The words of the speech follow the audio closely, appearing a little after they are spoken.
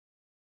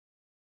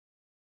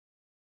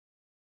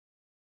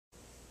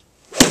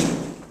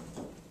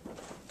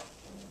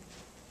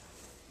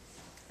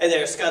Hey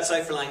there, Scott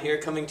Seiferlein here,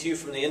 coming to you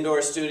from the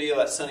indoor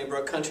studio at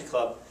Sunnybrook Country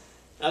Club.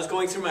 I was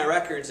going through my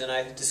records and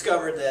I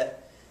discovered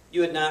that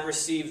you had not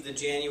received the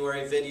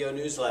January video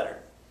newsletter.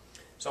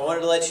 So I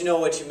wanted to let you know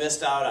what you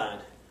missed out on.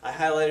 I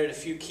highlighted a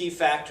few key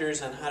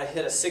factors on how to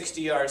hit a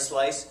 60-yard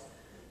slice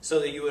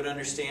so that you would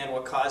understand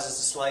what causes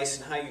the slice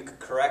and how you could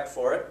correct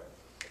for it.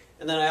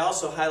 And then I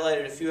also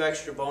highlighted a few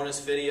extra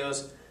bonus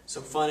videos,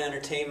 some fun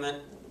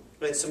entertainment,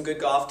 and some good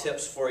golf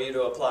tips for you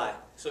to apply.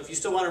 So if you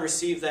still want to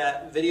receive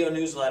that video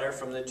newsletter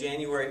from the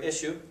January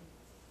issue,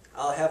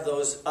 I'll have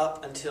those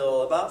up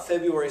until about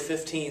February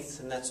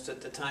 15th, and that's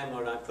at the time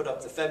when I put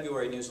up the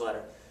February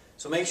newsletter.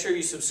 So make sure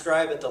you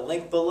subscribe at the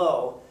link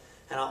below,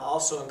 and I'll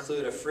also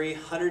include a free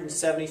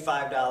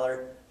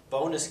 $175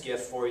 bonus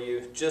gift for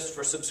you just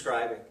for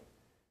subscribing.